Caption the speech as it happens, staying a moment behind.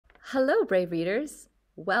Hello, brave readers.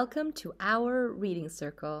 Welcome to our reading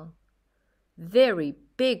circle. Very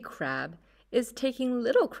Big Crab is taking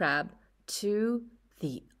Little Crab to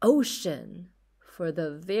the ocean for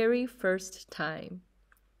the very first time.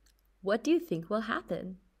 What do you think will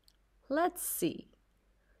happen? Let's see.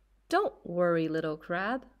 Don't Worry, Little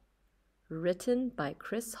Crab. Written by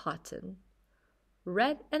Chris Haughton.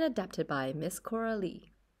 Read and adapted by Miss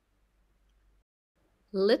Coralie.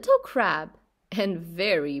 Little Crab and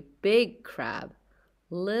Very Big Crab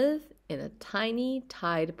live in a tiny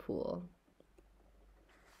tide pool.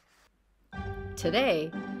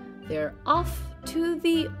 Today, they're off to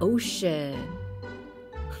the ocean.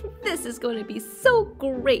 This is going to be so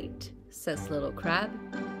great, says Little Crab.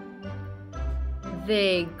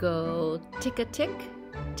 They go tick-a-tick,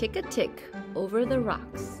 tick-a-tick over the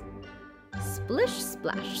rocks. Splish,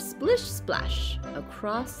 splash, splish, splash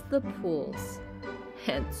across the pools.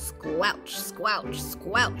 And squelch, squelch,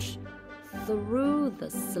 squelch through the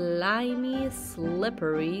slimy,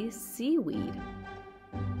 slippery seaweed.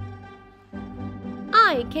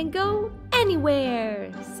 I can go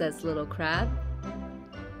anywhere, says Little Crab.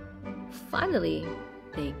 Finally,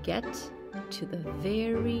 they get to the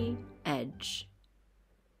very edge.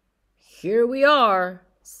 Here we are,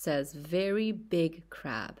 says Very Big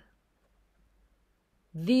Crab.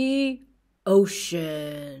 The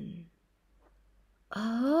ocean.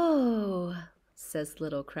 Oh, says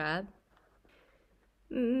Little Crab.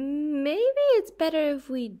 Maybe it's better if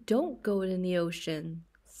we don't go in the ocean,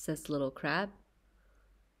 says Little Crab.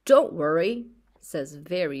 Don't worry, says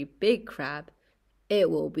Very Big Crab. It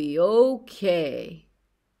will be okay.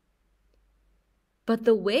 But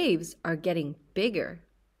the waves are getting bigger.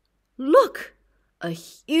 Look, a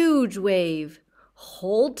huge wave.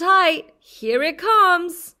 Hold tight, here it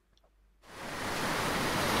comes.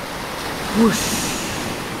 Whoosh.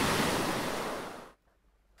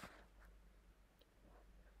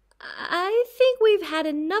 I think we've had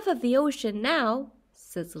enough of the ocean now,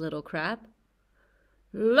 says Little Crab.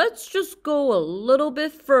 Let's just go a little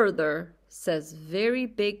bit further, says Very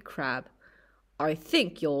Big Crab. I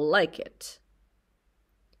think you'll like it.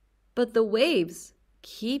 But the waves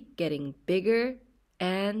keep getting bigger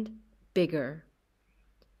and bigger.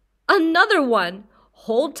 Another one!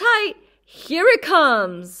 Hold tight, here it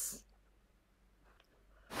comes!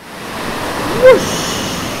 Whoosh!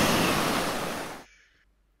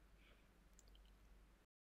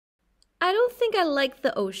 I don't think I like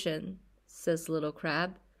the ocean, says Little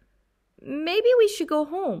Crab. Maybe we should go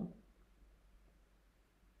home.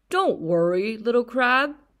 Don't worry, Little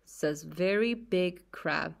Crab, says Very Big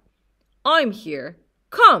Crab. I'm here.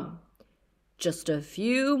 Come. Just a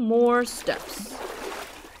few more steps.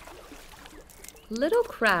 Little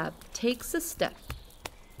Crab takes a step,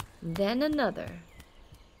 then another,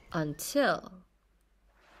 until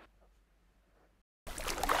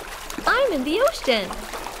I'm in the ocean,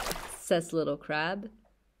 says Little Crab.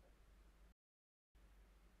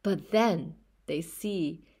 But then they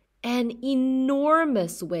see an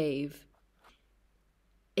enormous wave.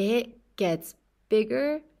 It gets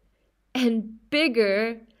bigger and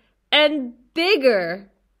bigger and bigger.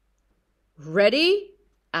 Ready?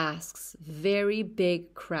 Asks Very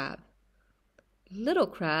Big Crab. Little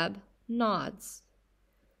Crab nods.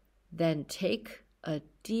 Then take a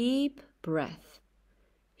deep breath.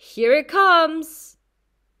 Here it comes.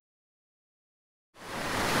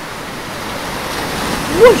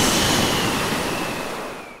 Whoosh!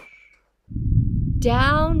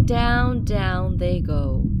 Down, down, down they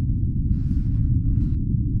go.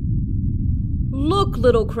 Look,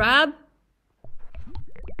 Little Crab!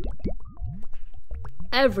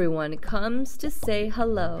 Everyone comes to say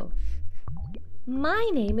hello. My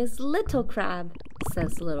name is Little Crab,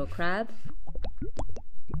 says Little Crab.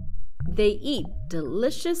 They eat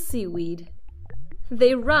delicious seaweed.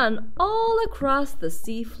 They run all across the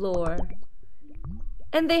sea floor.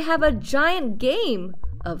 And they have a giant game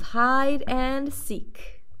of hide and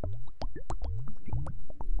seek.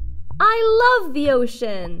 I love the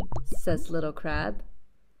ocean, says Little Crab.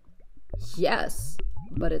 Yes,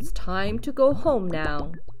 but it's time to go home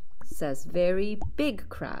now, says Very Big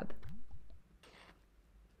Crab.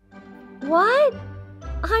 What?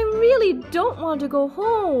 I really don't want to go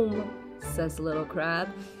home, says Little Crab.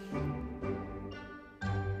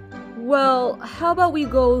 Well, how about we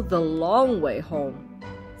go the long way home,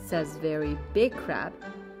 says Very Big Crab.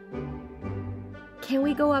 Can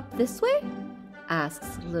we go up this way?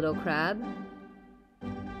 Asks Little Crab.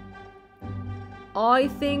 I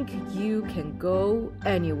think you can go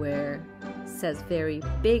anywhere, says Very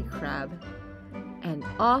Big Crab. And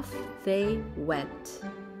off they went.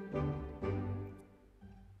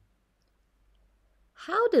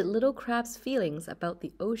 How did Little Crab's feelings about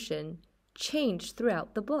the ocean change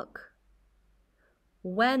throughout the book?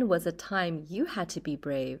 When was a time you had to be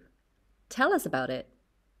brave? Tell us about it.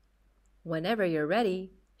 Whenever you're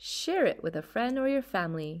ready, share it with a friend or your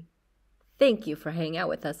family. Thank you for hanging out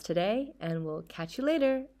with us today, and we'll catch you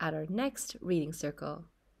later at our next reading circle.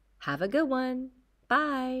 Have a good one.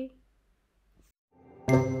 Bye.